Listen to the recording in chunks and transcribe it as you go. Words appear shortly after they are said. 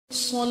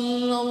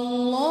صلى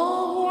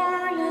الله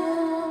على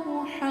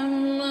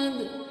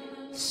محمد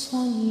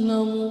صلى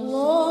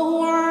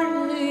الله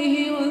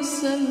عليه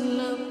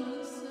وسلم.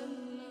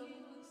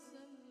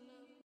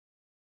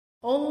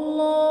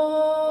 الله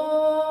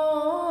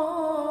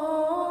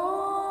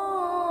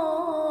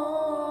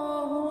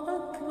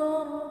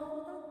أكبر.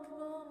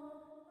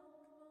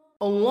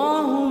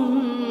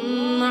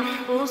 اللهم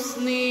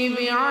احرسني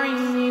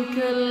بعينك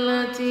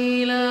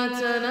التي لا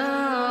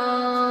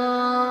تنام،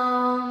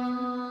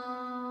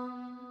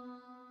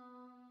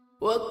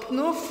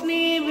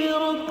 واكنفني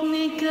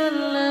بركنك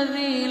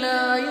الذي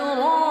لا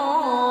يرام،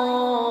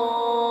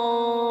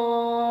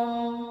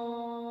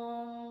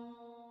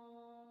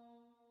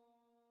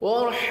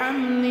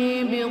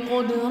 وارحمني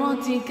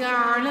بقدرتك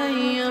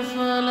علي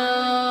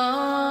فلا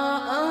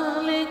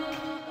أهلك،